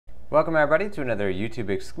Welcome everybody to another YouTube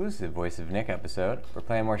exclusive Voice of Nick episode. We're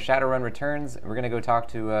playing more Shadowrun Returns. We're going to go talk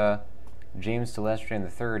to James Telestrian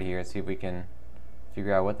III here and see if we can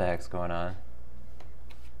figure out what the heck's going on.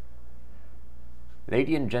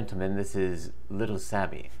 Lady and gentlemen, this is Little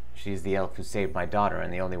Sammy. She's the elf who saved my daughter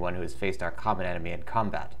and the only one who has faced our common enemy in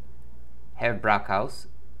combat. Herr Brackhaus,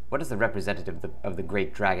 what does the representative of the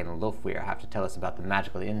great dragon Lofweir have to tell us about the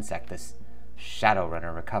magical insect this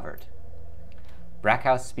Shadowrunner recovered?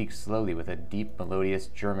 Brackhaus speaks slowly with a deep, melodious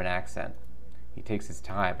German accent. He takes his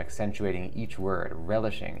time, accentuating each word,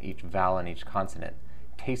 relishing each vowel and each consonant,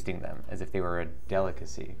 tasting them as if they were a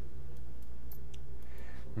delicacy.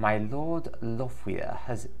 My lord Lofweir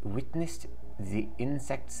has witnessed the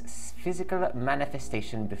insect's physical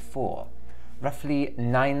manifestation before, roughly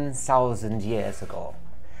 9,000 years ago.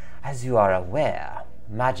 As you are aware,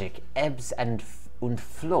 magic ebbs and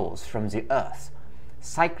flows from the earth,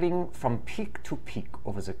 cycling from peak to peak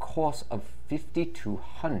over the course of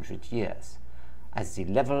 5,200 years. As the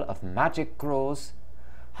level of magic grows...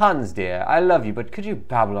 Hans, dear, I love you, but could you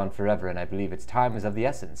babble on forever, and I believe its time is of the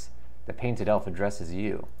essence. The painted elf addresses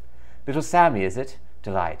you. Little Sammy, is it?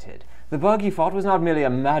 Delighted. The bug you fought was not merely a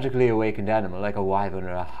magically awakened animal like a wyvern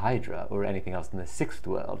or a hydra or anything else in the sixth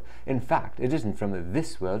world. In fact, it isn't from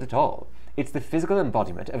this world at all. It's the physical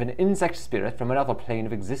embodiment of an insect spirit from another plane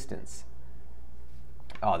of existence.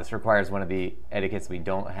 Oh, this requires one of the etiquettes we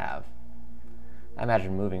don't have. I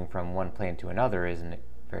imagine moving from one plane to another isn't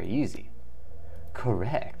very easy.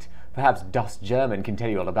 Correct. Perhaps Dust German can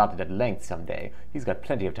tell you all about it at length someday. He's got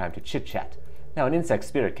plenty of time to chit-chat. Now, an insect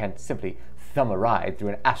spirit can't simply thumb a ride through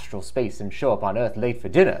an astral space and show up on Earth late for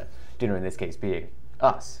dinner. Dinner in this case being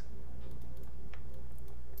us.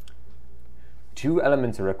 2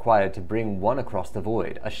 elements are required to bring one across the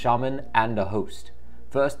void, a shaman and a host.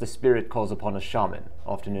 First, the spirit calls upon a shaman,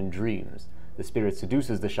 often in dreams. The spirit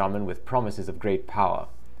seduces the shaman with promises of great power.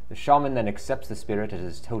 The shaman then accepts the spirit as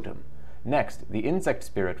his totem. Next, the insect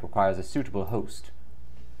spirit requires a suitable host.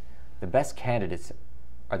 The best candidates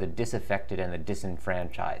are the disaffected and the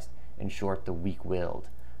disenfranchised, in short, the weak-willed.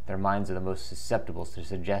 Their minds are the most susceptible to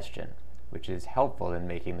suggestion, which is helpful in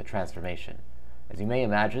making the transformation. As you may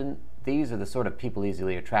imagine, these are the sort of people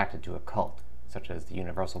easily attracted to a cult, such as the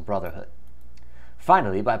Universal Brotherhood.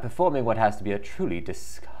 Finally, by performing what has to be a truly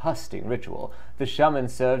disgusting ritual, the shaman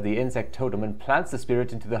serves the insect totem and plants the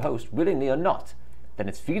spirit into the host, willingly or not. Then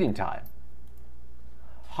it's feeding time.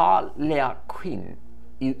 Harlequin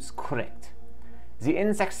is correct. The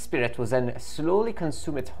insect spirit will then slowly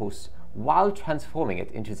consume its host while transforming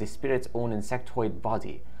it into the spirit's own insectoid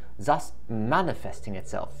body, thus manifesting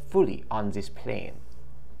itself fully on this plane.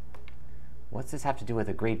 What's this have to do with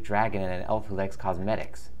a great dragon and an elf who likes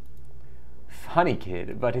cosmetics? Funny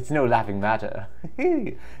kid, but it's no laughing matter.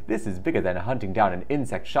 This is bigger than hunting down an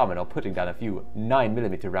insect shaman or putting down a few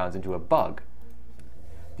 9mm rounds into a bug.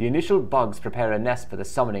 The initial bugs prepare a nest for the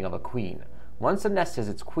summoning of a queen. Once a nest has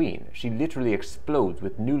its queen, she literally explodes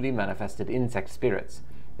with newly manifested insect spirits.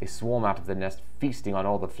 They swarm out of the nest, feasting on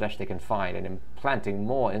all the flesh they can find and implanting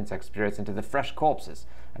more insect spirits into the fresh corpses,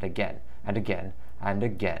 and again, and again, and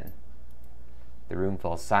again. The room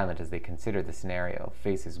falls silent as they consider the scenario,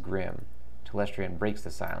 faces grim. Telestrian breaks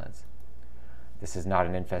the silence. This is not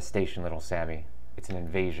an infestation, little Sammy. It's an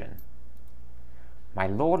invasion. My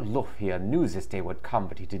lord Lofweir knew this day would come,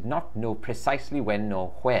 but he did not know precisely when nor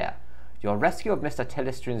where. Your rescue of Mr.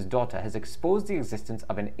 Telestrian's daughter has exposed the existence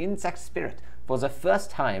of an insect spirit for the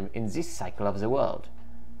first time in this cycle of the world.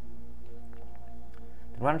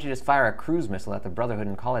 Then why don't you just fire a cruise missile at the Brotherhood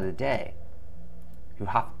and call it a day? You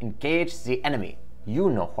have engaged the enemy. You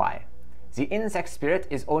know why. The insect spirit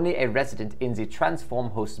is only a resident in the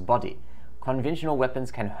transform host's body. Conventional weapons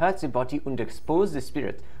can hurt the body and expose the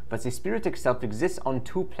spirit, but the spirit itself exists on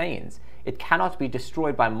 2 planes. It cannot be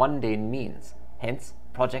destroyed by mundane means, hence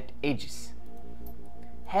Project Aegis.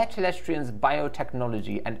 Herr Telestrian's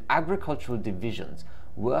biotechnology and agricultural divisions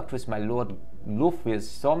worked with my lord Lofweir's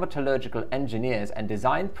thaumaturgical engineers and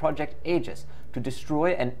designed Project Aegis to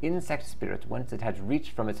destroy an insect spirit once it had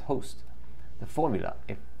reached from its host. The formula,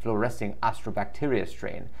 a fluorescing astrobacteria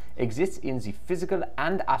strain, exists in the physical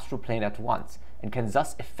and astral plane at once, and can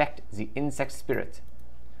thus affect the insect spirit.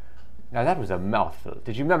 Now that was a mouthful.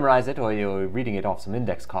 Did you memorize it, or are you reading it off some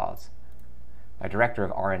index cards? My director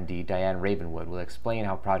of R&D, Diane Ravenwood, will explain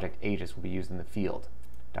how Project Aegis will be used in the field.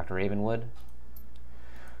 Dr. Ravenwood?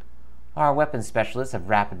 Our weapons specialists have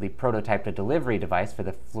rapidly prototyped a delivery device for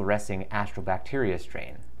the fluorescing astrobacteria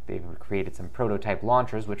strain. They've created some prototype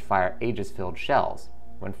launchers which fire Aegis-filled shells.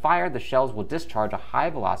 When fired, the shells will discharge a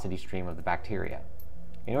high-velocity stream of the bacteria.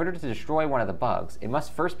 In order to destroy one of the bugs, it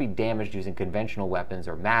must first be damaged using conventional weapons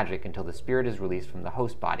or magic until the spirit is released from the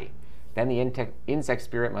host body. Then the insect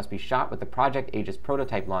spirit must be shot with the Project Aegis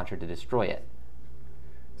prototype launcher to destroy it.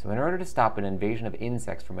 So in order to stop an invasion of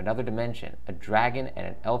insects from another dimension, a dragon and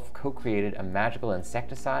an elf co-created a magical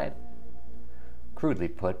insecticide? Crudely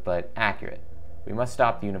put, but accurate. We must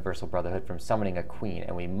stop the Universal Brotherhood from summoning a queen,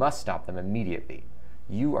 and we must stop them immediately.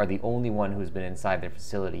 You are the only one who's been inside their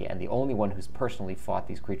facility, and the only one who's personally fought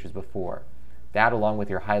these creatures before. That, along with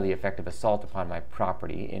your highly effective assault upon my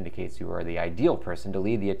property, indicates you are the ideal person to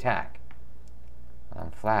lead the attack. I'm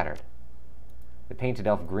flattered. The painted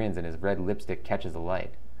elf grins and his red lipstick catches the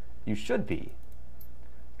light. You should be.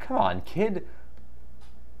 Come on, kid.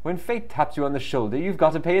 When fate taps you on the shoulder, you've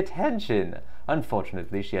got to pay attention.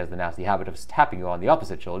 Unfortunately, she has the nasty habit of tapping you on the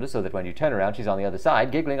opposite shoulder so that when you turn around, she's on the other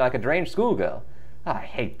side, giggling like a deranged schoolgirl. I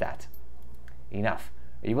hate that. Enough.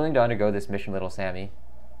 Are you willing to undergo this mission, little Sammy?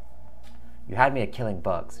 You had me at killing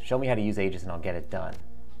bugs. Show me how to use Aegis and I'll get it done.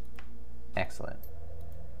 Excellent.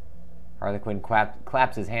 Harlequin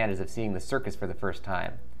claps his hand as if seeing the circus for the first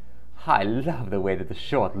time. I love the way that the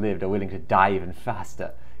short-lived are willing to die even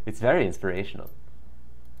faster. It's very inspirational.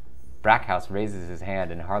 Brackhouse raises his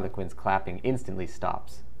hand and Harlequin's clapping instantly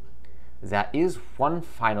stops. There is one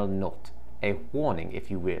final note, a warning,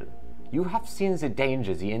 if you will. You have seen the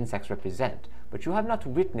dangers the insects represent, but you have not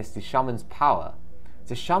witnessed the shaman's power.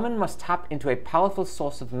 The shaman must tap into a powerful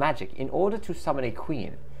source of magic in order to summon a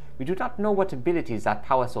queen. We do not know what abilities that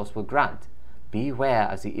power source will grant. Beware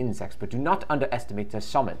of the insects, but do not underestimate the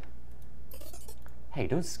shaman. Hey,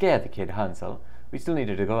 don't scare the kid, Hansel. We still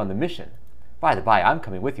needed to go on the mission. By the by, I'm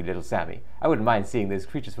coming with you, little Sammy. I wouldn't mind seeing those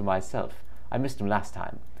creatures for myself. I missed them last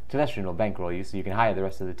time. Telestrian will bankroll you so you can hire the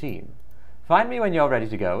rest of the team. Find me when you're ready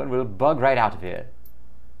to go, and we'll bug right out of here.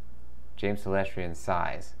 James Telestrian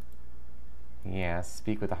sighs. Yes,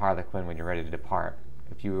 speak with the Harlequin when you're ready to depart.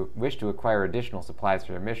 If you wish to acquire additional supplies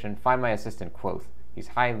for your mission, find my assistant Quoth. He's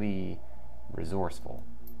highly resourceful.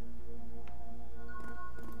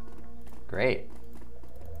 Great.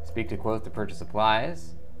 Speak to Quoth to purchase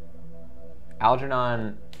supplies.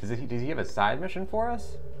 Algernon, does he have a side mission for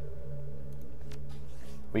us?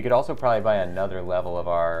 We could also probably buy another level of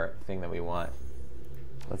our thing that we want.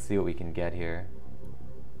 Let's see what we can get here.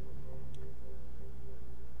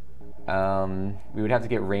 We would have to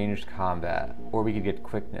get ranged combat, or we could get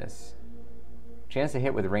quickness. Chance to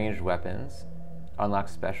hit with ranged weapons. Unlock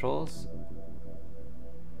specials.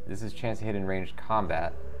 This is chance to hit in ranged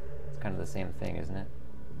combat. It's kind of the same thing, isn't it?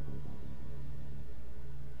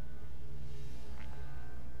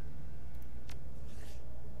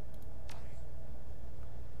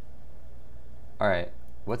 Alright,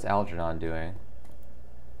 what's Algernon doing?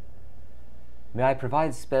 May I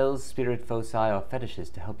provide spells, spirit foci, or fetishes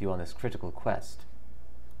to help you on this critical quest?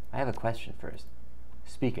 I have a question first.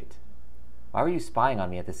 Speak it. Why were you spying on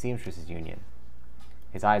me at the Seamstresses Union?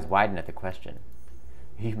 His eyes widen at the question.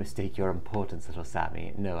 You mistake your importance, little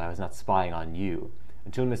Sammy. No, I was not spying on you.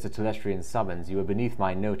 Until Mr. Telestrian's summons, you were beneath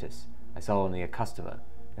my notice. I saw only a customer.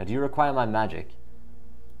 Now, do you require my magic?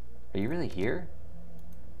 Are you really here?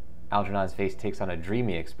 Algernon's face takes on a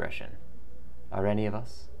dreamy expression. Are any of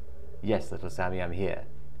us? Yes, little Sammy, I'm here,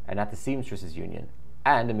 and at the Seamstresses Union,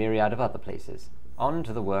 and a myriad of other places. On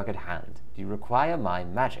to the work at hand. Do you require my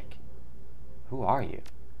magic? Who are you?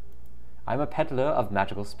 I'm a peddler of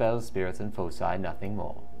magical spells, spirits, and foci, nothing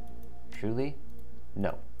more. Truly?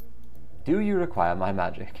 No. Do you require my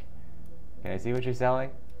magic? Can I see what you're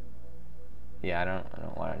selling? Yeah, I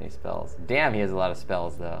don't want any spells. Damn, he has a lot of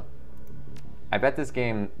spells, though. I bet this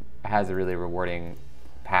game has a really rewarding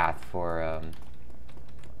path for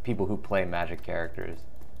people who play magic characters.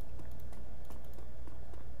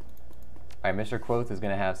 Alright, Mr. Quoth is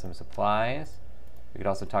going to have some supplies. We could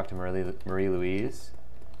also talk to Marie Louise.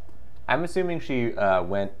 I'm assuming she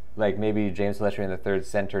went, like, maybe James Telestrian III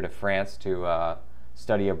sent her to France to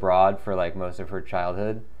study abroad for, like, most of her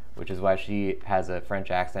childhood, which is why she has a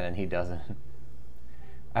French accent and he doesn't.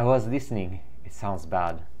 I was listening. It sounds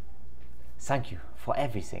bad. Thank you for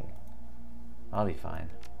everything. I'll be fine.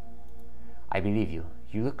 I believe you.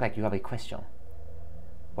 You look like you have a question.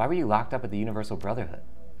 Why were you locked up at the Universal Brotherhood?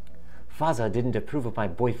 Father didn't approve of my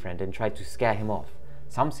boyfriend and tried to scare him off.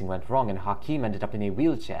 Something went wrong and Hakim ended up in a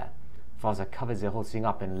wheelchair. Father covered the whole thing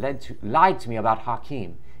up and lied to me about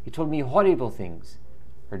Hakim. He told me horrible things.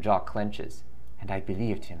 Her jaw clenches, and I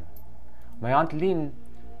believed him. My Aunt Lynn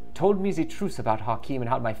told me the truth about Hakim and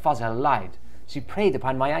how my father lied. She preyed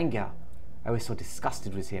upon my anger. I was so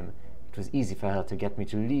disgusted with him. It was easy for her to get me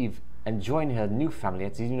to leave and join her new family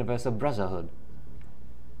at the Universal Brotherhood.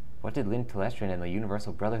 What did Lynn Telestrian and the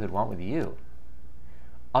Universal Brotherhood want with you?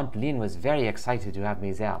 Aunt Lynn was very excited to have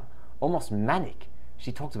me there, almost manic.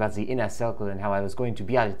 She talked about the inner circle and how I was going to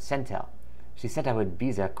be at its center. She said I would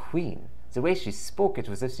be their queen. The way she spoke, it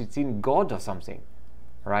was as if she'd seen God or something.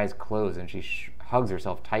 Her eyes close and she hugs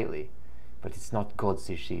herself tightly. But it's not God,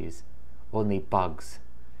 says she. Only bugs.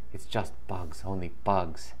 It's just bugs, only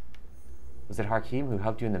bugs. Was it Hakim who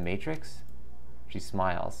helped you in the Matrix? She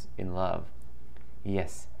smiles, in love.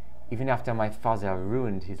 Yes, even after my father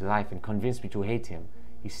ruined his life and convinced me to hate him,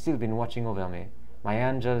 he's still been watching over me. My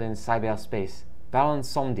angel in cyberspace, Baron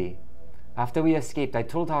Somdi. After we escaped, I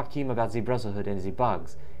told Hakim about the Brotherhood and the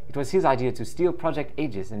bugs. It was his idea to steal Project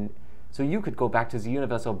Aegis, and so you could go back to the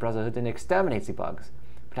Universal Brotherhood and exterminate the bugs.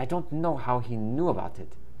 But I don't know how he knew about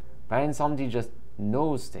it. Baron Somdi just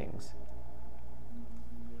knows things.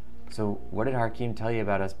 So what did Hakim tell you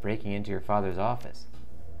about us breaking into your father's office?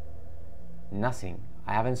 Nothing.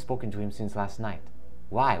 I haven't spoken to him since last night.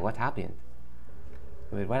 Why? What happened?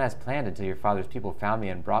 It went as planned until your father's people found me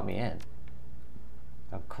and brought me in.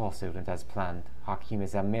 Of course it went as planned. Hakim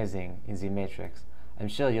is amazing in the Matrix. I'm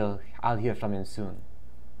sure I'll hear from him soon.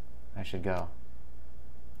 I should go.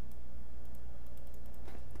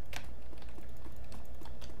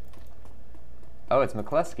 Oh, it's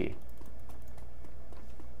McCluskey.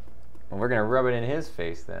 Well, we're gonna rub it in his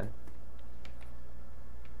face then.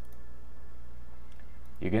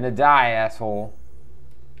 You're gonna die, asshole.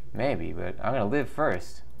 Maybe, but I'm gonna live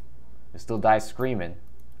first. You'll still die screaming.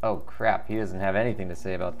 Oh crap, he doesn't have anything to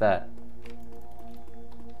say about that.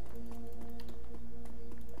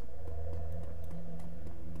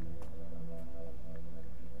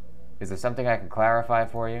 Is there something I can clarify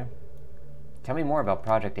for you? Tell me more about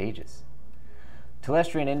Project Aegis.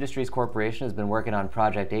 Telestrian Industries Corporation has been working on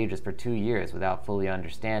Project Aegis for 2 years without fully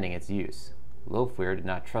understanding its use. Loafweir did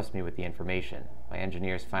not trust me with the information. My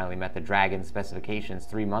engineers finally met the Dragon specifications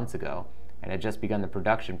 3 months ago, and had just begun the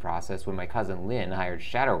production process when my cousin Lynn hired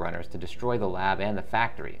Shadowrunners to destroy the lab and the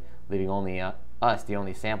factory, leaving only us the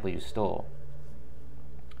only sample you stole.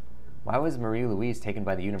 Why was Marie-Louise taken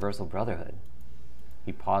by the Universal Brotherhood?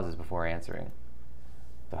 He pauses before answering.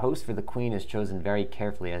 The host for the Queen is chosen very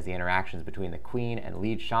carefully, as the interactions between the Queen and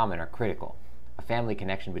lead shaman are critical. A family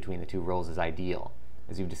connection between the two roles is ideal.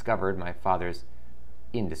 As you've discovered my father's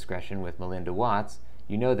indiscretion with Melinda Watts,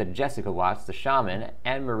 you know that Jessica Watts, the shaman,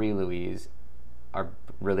 and Marie-Louise are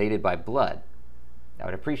related by blood. I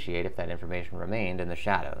would appreciate if that information remained in the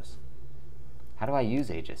shadows. How do I use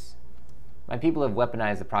Aegis? My people have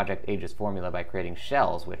weaponized the Project Aegis formula by creating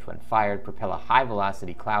shells which, when fired, propel a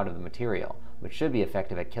high-velocity cloud of the material, which should be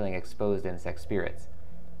effective at killing exposed insect spirits.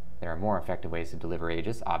 There are more effective ways to deliver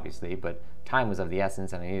Aegis, obviously, but time was of the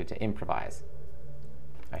essence and I needed to improvise.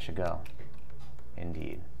 I should go.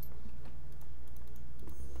 Indeed.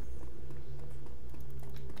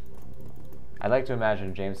 I'd like to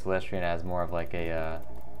imagine James Telestrian as more of like a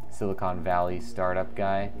Silicon Valley startup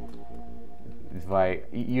guy. It's like,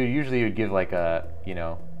 usually you'd give like a, you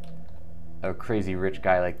know, a crazy rich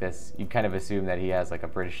guy like this, you kind of assume that he has like a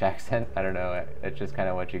British accent. I don't know, it's just kind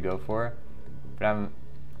of what you go for. But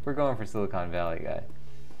we're going for Silicon Valley guy.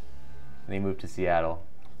 And he moved to Seattle.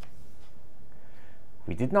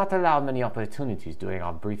 We did not allow many opportunities during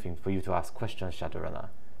our briefing for you to ask questions, Shadowrunner.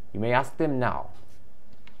 You may ask them now.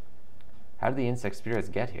 How did the insect spirits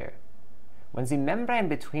get here? When the membrane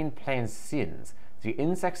between planes thins, the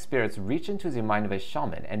insect spirits reach into the mind of a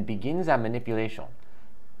shaman and begin their manipulation,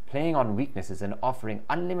 playing on weaknesses and offering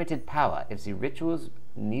unlimited power if the rituals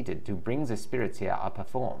needed to bring the spirits here are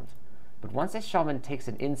performed. But once a shaman takes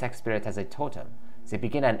an insect spirit as a totem, they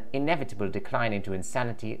begin an inevitable decline into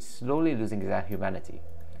insanity, slowly losing their humanity.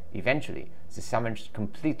 Eventually, the shaman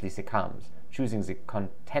completely succumbs, choosing the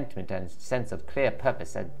contentment and sense of clear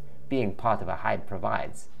purpose that being part of a hive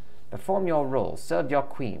provides. Perform your role, serve your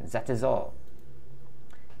queen, that is all.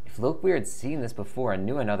 If Loafweir had seen this before and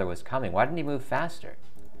knew another was coming, why didn't he move faster?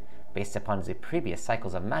 Based upon the previous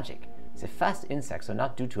cycles of magic, the first insects are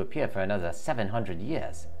not due to appear for another 700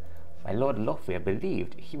 years. My Lord Loafweir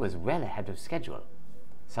believed he was well ahead of schedule.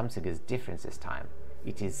 Something is different this time.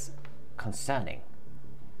 It is concerning.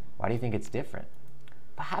 Why do you think it's different?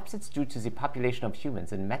 Perhaps it's due to the population of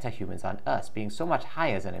humans and metahumans on Earth being so much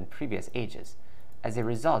higher than in previous ages. As a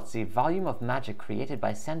result, the volume of magic created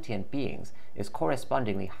by sentient beings is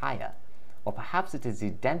correspondingly higher. Or perhaps it is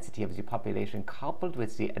the density of the population coupled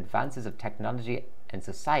with the advances of technology and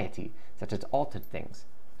society that has altered things.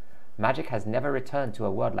 Magic has never returned to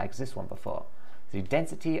a world like this one before. The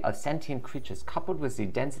density of sentient creatures coupled with the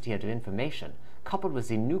density of information, coupled with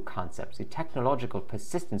the new concepts, the technological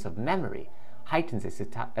persistence of memory, heightens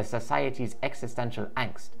a society's existential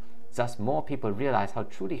angst, Thus more people realize how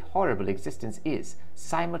truly horrible existence is,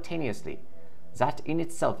 simultaneously. That in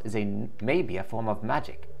itself is maybe a form of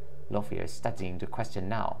magic. Lofia is studying the question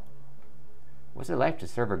now. What's it like to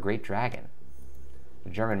serve a great dragon?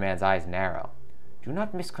 The German man's eyes narrow. Do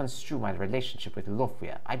not misconstrue my relationship with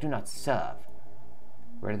Lofia. I do not serve.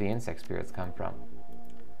 Where do the insect spirits come from?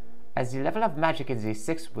 As the level of magic in the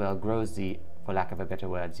sixth world grows, for lack of a better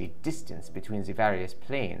word, the distance between the various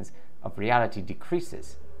planes of reality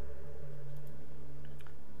decreases.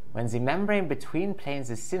 When the membrane between planes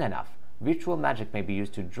is thin enough, ritual magic may be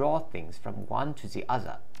used to draw things from one to the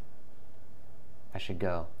other. I should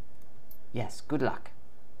go. Yes, good luck.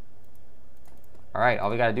 Alright,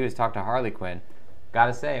 all we gotta do is talk to Harley Quinn.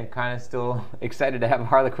 Gotta say, I'm kind of still excited to have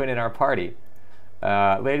Harley Quinn in our party.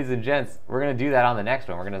 Ladies and gents, we're going to do that on the next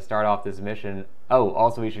one. We're going to start off this mission. Oh,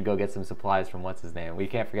 also we should go get some supplies from what's-his-name. We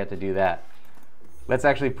can't forget to do that. Let's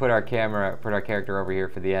actually put our character over here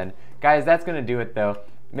for the end. Guys, that's going to do it though.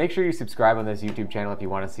 Make sure you subscribe on this YouTube channel if you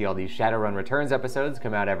want to see all these Shadowrun Returns episodes.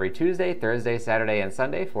 Come out every Tuesday, Thursday, Saturday, and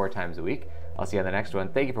Sunday, 4 times a week. I'll see you on the next one.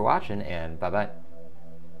 Thank you for watching, and bye-bye.